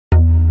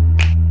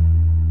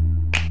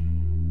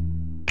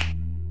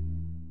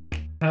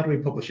how do we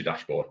publish a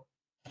dashboard?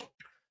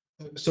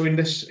 So in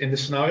this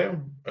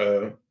scenario,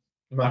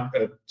 my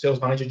sales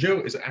manager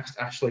Joe is asked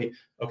actually,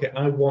 okay,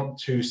 I want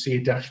to see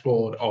a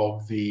dashboard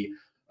of the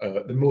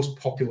most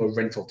popular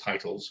rental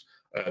titles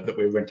that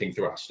we're renting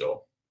through our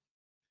store.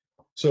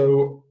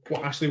 So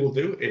what Ashley will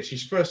do is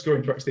she's first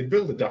going to actually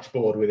build a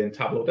dashboard within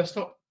Tableau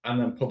Desktop and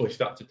then publish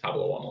that to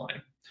Tableau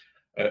Online.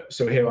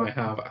 So here I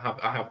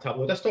have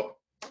Tableau Desktop.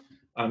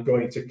 I'm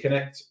going to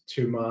connect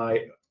to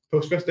my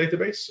Postgres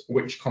database,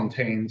 which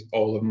contains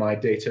all of my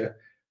data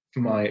for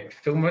my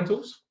film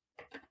rentals.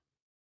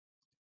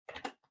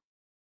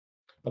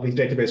 All these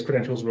database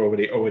credentials are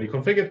already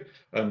configured,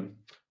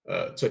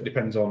 so it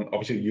depends on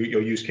obviously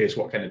your use case,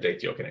 what kind of data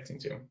you're connecting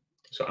to.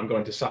 So I'm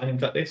going to sign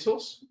into that data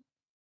source,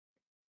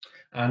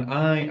 and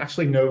I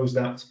actually knows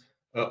that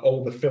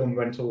all the film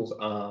rentals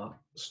are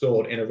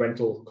stored in a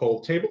rental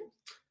called table.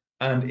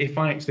 And if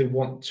I actually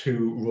want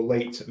to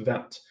relate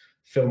that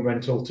film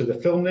rental to the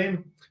film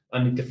name,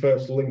 I need to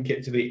first link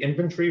it to the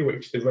inventory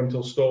which the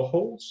rental store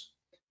holds,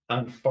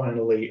 and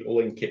finally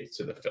link it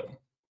to the film.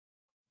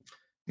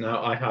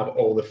 Now I have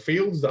all the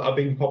fields that are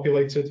being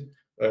populated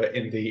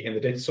in the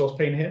data source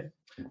pane here,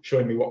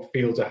 showing me what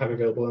fields I have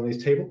available in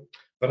this table,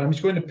 but I'm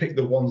just going to pick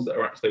the ones that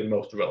are actually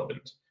most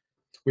relevant.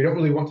 We don't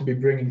really want to be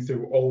bringing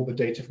through all the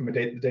data from the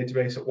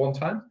database at one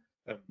time.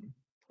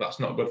 That's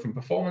not good from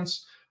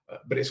performance,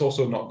 but it's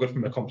also not good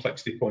from a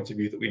complexity point of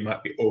view that we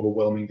might be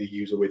overwhelming the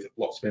user with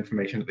lots of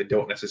information that they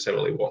don't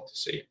necessarily want to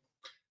see.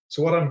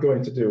 So what I'm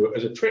going to do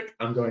as a trick,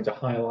 I'm going to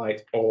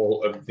highlight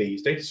all of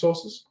these data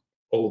sources,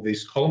 all of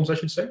these columns, I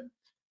should say,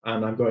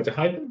 and I'm going to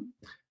hide them.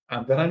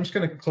 And then I'm just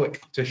going to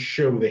click to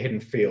show the hidden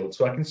field,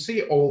 so I can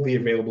see all the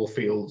available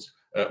fields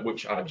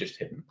which I've just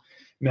hidden.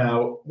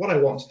 Now, what I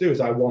want to do is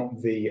I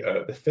want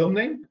the film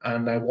name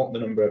and I want the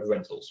number of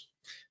rentals.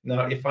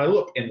 Now, if I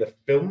look in the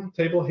film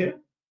table here,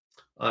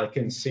 I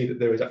can see that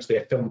there is actually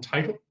a film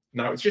title.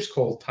 Now, it's just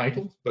called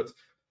title, but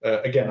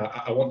again,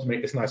 I want to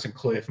make this nice and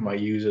clear for my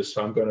users,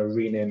 so I'm going to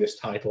rename this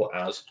title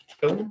as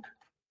film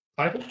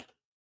title.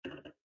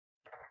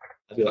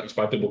 I do that just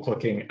by double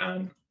clicking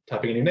and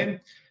typing in your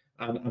name,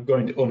 and I'm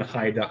going to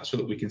unhide that so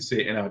that we can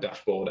see it in our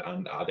dashboard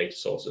and our data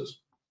sources.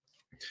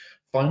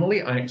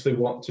 Finally, I actually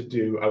want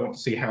to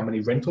see how many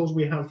rentals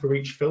we have for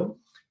each film.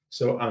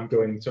 So I'm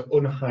going to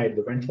unhide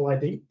the rental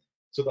ID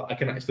so that I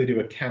can actually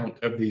do a count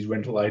of these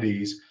rental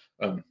IDs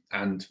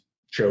and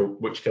show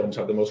which films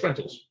have the most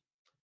rentals.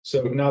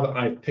 So now that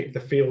I've picked the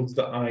fields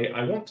that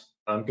I want,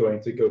 I'm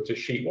going to go to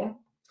sheet 1.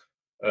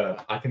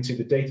 I can see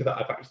the data that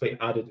I've actually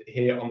added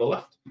here on the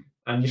left,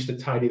 and just to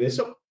tidy this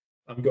up,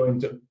 I'm going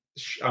to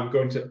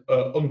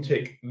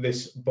untick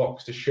this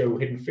box to show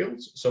hidden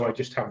fields. So I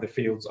just have the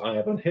fields I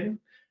have unhidden.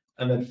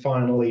 And then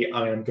finally,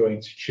 I am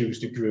going to choose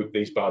to group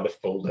these by the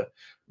folder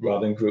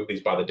rather than group these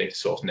by the data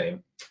source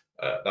name.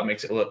 That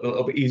makes it a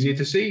little bit easier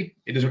to see.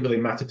 It doesn't really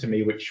matter to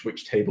me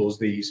which tables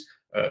these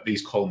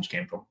columns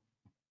came from.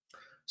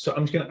 So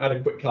I'm just going to add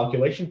a quick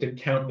calculation to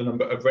count the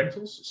number of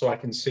rentals so I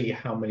can see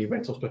how many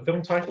rentals per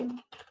film title.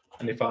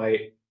 And if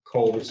I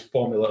call this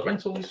formula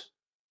rentals,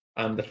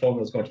 and the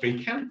formula is going to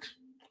be count,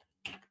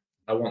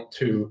 I want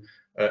to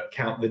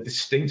count the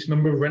distinct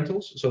number of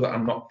rentals so that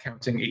I'm not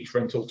counting each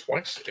rental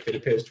twice if it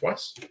appears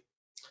twice.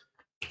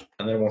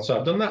 And then once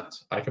I've done that,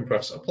 I can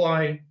press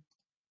apply.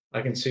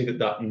 I can see that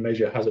that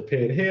measure has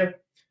appeared here,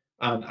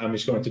 and I'm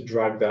just going to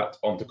drag that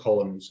onto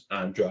columns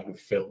and drag the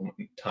film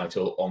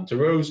title onto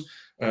rows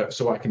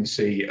so I can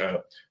see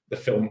the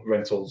film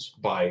rentals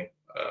by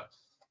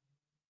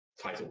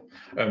title.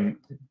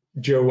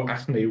 Joe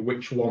asked me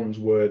which ones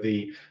were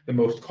the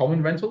most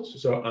common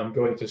rentals, so I'm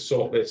going to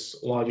sort this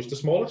largest to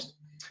smallest,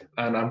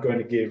 and I'm going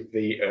to give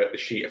the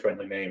sheet a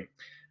friendly name.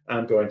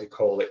 I'm going to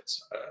call it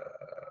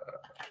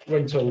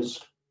rentals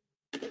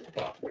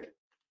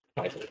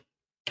title,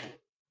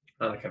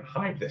 and I can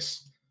hide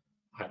this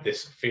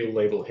field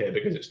label here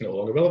because it's no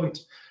longer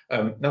relevant.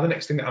 Now the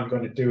next thing that I'm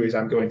going to do is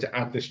I'm going to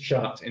add this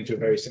chart into a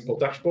very simple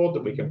dashboard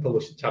that we can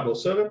publish to Tableau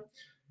Server.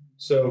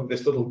 So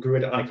this little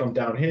grid icon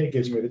down here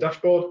gives me the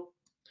dashboard.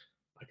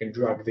 I can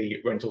drag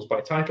the rentals by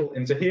title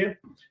into here,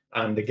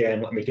 and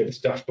again, let me give this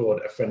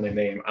dashboard a friendly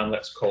name, and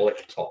let's call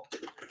it top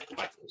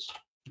titles.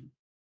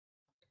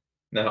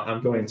 Now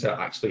I'm going to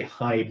actually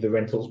hide the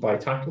rentals by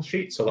title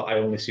sheet so that I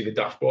only see the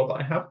dashboard that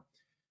I have.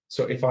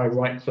 So if I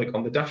right click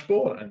on the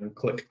dashboard and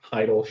click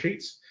hide all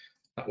sheets,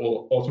 that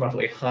will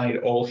automatically hide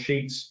all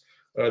sheets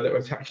that are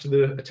attached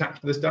to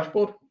this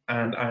dashboard,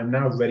 and I'm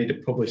now ready to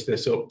publish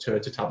this up to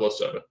Tableau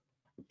Server.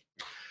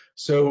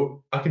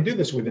 So I can do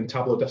this within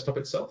Tableau Desktop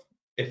itself.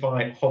 If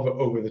I hover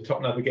over the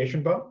top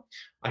navigation bar,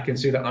 I can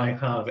see that I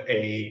have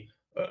a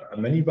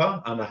menu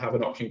bar and I have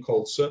an option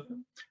called Server.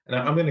 And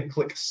I'm going to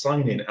click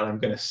Sign In, and I'm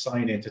going to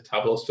sign into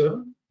Tableau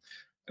Server.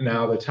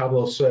 Now the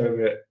Tableau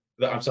Server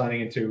that I'm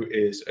signing into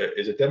is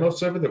a demo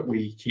server that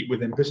we keep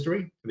within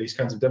History for these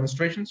kinds of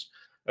demonstrations.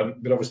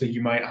 But obviously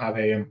you might have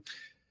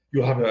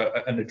you'll have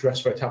an address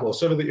for a Tableau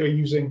server that you're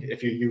using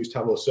if you use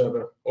Tableau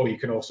Server, or you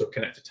can also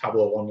connect to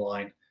Tableau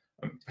Online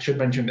I should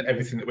mention that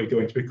everything that we're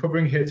going to be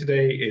covering here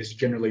today is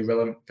generally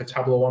relevant for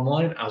Tableau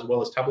Online as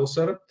well as Tableau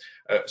Server.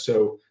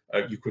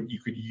 You could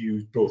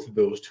use both of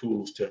those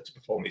tools to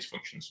perform these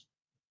functions.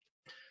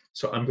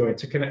 So I'm going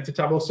to connect to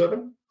Tableau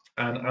Server,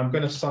 and I'm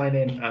going to sign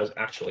in as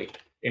Ashley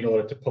in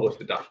order to publish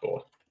the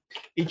dashboard.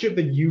 Each of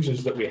the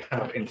users that we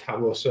have in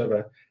Tableau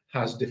Server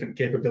has different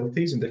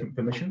capabilities and different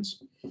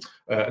permissions.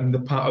 And the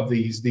part of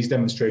these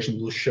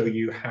demonstrations will show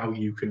you how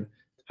you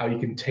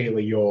can tailor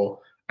your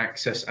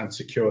access and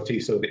security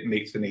so that it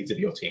meets the needs of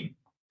your team.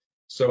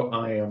 So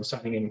I am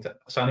signing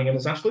in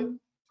as Ashley.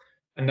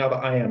 And now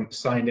that I am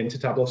signed into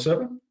Tableau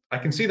Server, I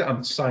can see that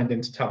I'm signed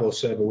into Tableau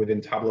Server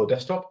within Tableau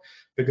Desktop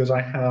because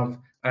I have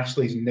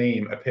Ashley's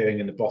name appearing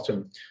in the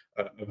bottom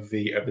of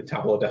the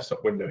Tableau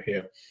Desktop window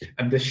here.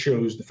 And this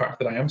shows the fact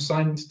that I am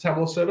signed into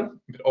Tableau Server,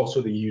 but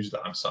also the user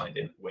that I'm signed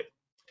in with.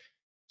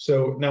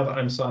 So now that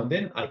I'm signed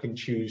in, I can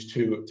choose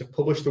to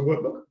publish the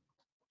workbook.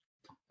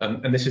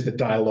 And this is the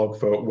dialog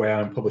for where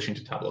I'm publishing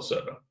to Tableau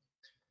Server.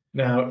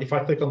 Now, if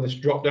I click on this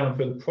drop down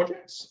for the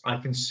projects, I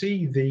can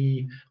see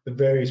the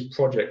various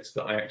projects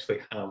that I actually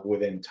have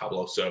within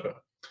Tableau Server.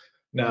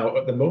 Now,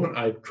 at the moment,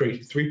 I've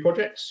created 3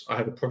 projects. I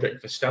have a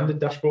project for standard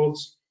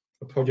dashboards,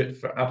 a project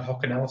for ad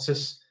hoc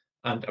analysis,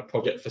 and a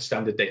project for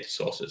standard data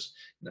sources.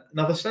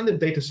 Now, the standard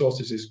data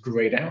sources is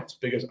grayed out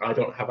because I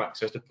don't have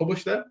access to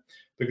publish there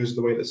because of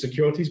the way that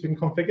security has been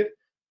configured.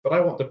 But I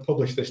want to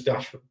publish this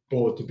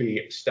dashboard to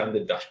be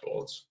standard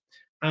dashboards.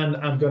 And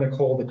I'm going to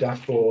call the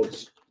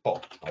dashboards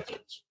top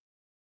titles.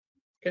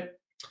 Okay.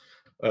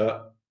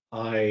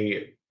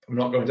 I'm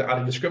not going to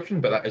add a description,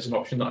 but that is an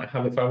option that I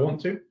have if I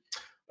want to.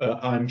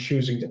 I'm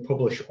choosing to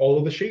publish all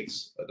of the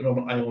sheets. At the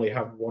moment, I only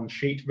have 1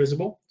 sheet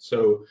visible,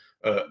 so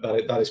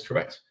that is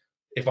correct.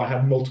 If I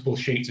had multiple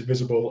sheets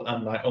visible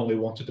and I only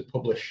wanted to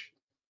publish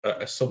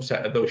a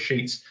subset of those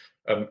sheets,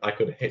 I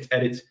could hit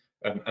edit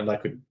and I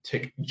could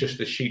tick just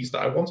the sheets that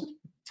I wanted.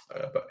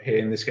 But here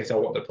in this case, I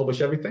want to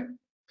publish everything.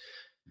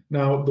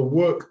 Now, the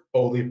work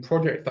or the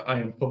project that I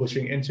am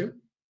publishing into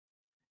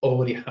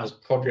already has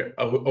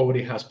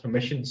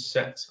permissions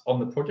set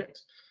on the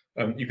project.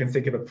 You can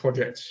think of a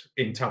project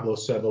in Tableau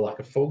Server like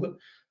a folder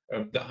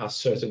that has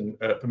certain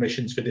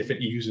permissions for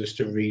different users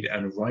to read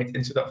and write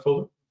into that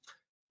folder.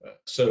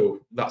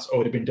 So that's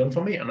already been done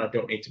for me, and I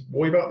don't need to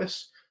worry about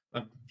this.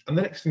 And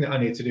the next thing that I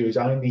need to do is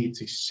I need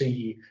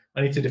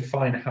to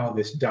define how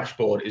this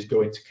dashboard is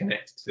going to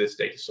connect to this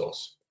data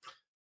source.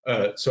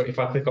 So if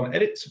I click on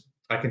edit,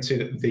 I can see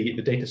that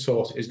the data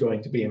source is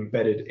going to be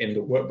embedded in the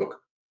workbook,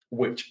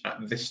 which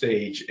at this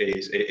stage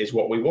is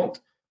what we want.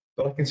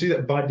 But I can see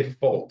that by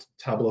default,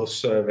 Tableau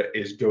Server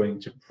is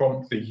going to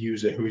prompt the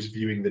user who is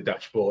viewing the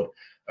dashboard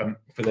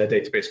for their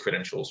database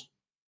credentials.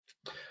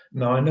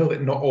 Now, I know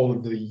that not all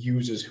of the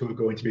users who are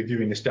going to be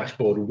viewing this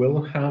dashboard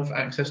will have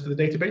access to the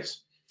database.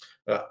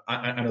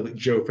 I know that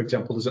Joe, for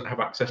example, doesn't have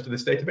access to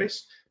this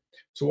database.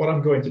 So what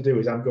I'm going to do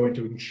is I'm going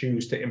to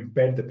choose to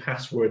embed the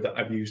password that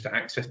I've used to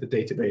access the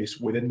database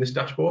within this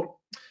dashboard,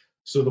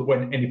 so that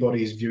when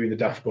anybody is viewing the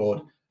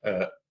dashboard,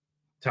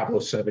 Tableau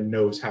Server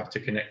knows how to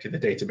connect to the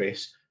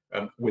database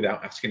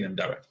without asking them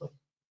directly.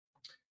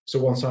 So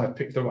once I've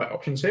picked the right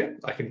options here,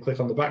 I can click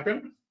on the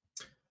background.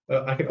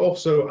 I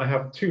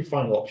have 2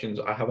 final options.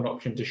 I have an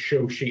option to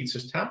show sheets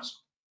as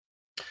tabs.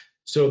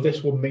 So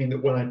this will mean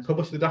that when I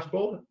publish the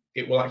dashboard,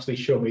 it will actually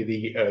show me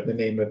the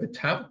name of the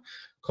tab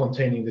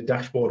containing the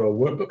dashboard or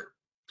workbook.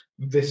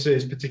 This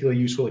is particularly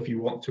useful if you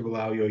want to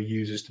allow your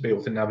users to be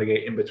able to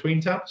navigate in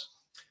between tabs.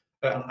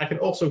 I can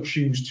also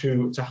choose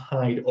to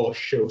hide or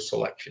show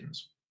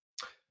selections.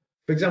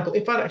 For example,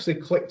 if I'd actually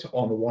clicked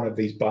on one of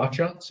these bar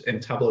charts in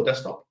Tableau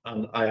Desktop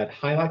and I had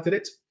highlighted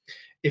it,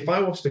 if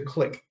I was to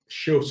click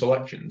show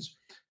selections,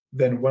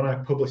 then when I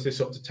publish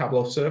this up to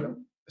Tableau Server,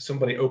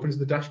 somebody opens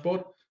the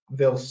dashboard,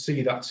 they'll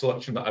see that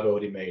selection that I've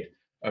already made.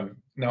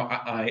 Now,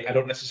 I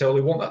don't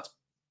necessarily want that.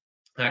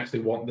 I actually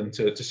want them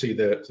to see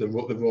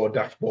the raw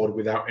dashboard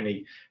without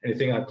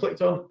anything I've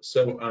clicked on.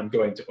 So I'm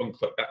going to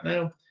unclick that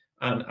now,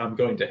 and I'm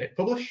going to hit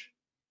publish.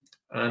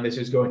 And this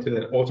is going to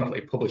then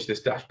automatically publish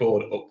this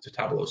dashboard up to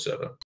Tableau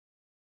Server.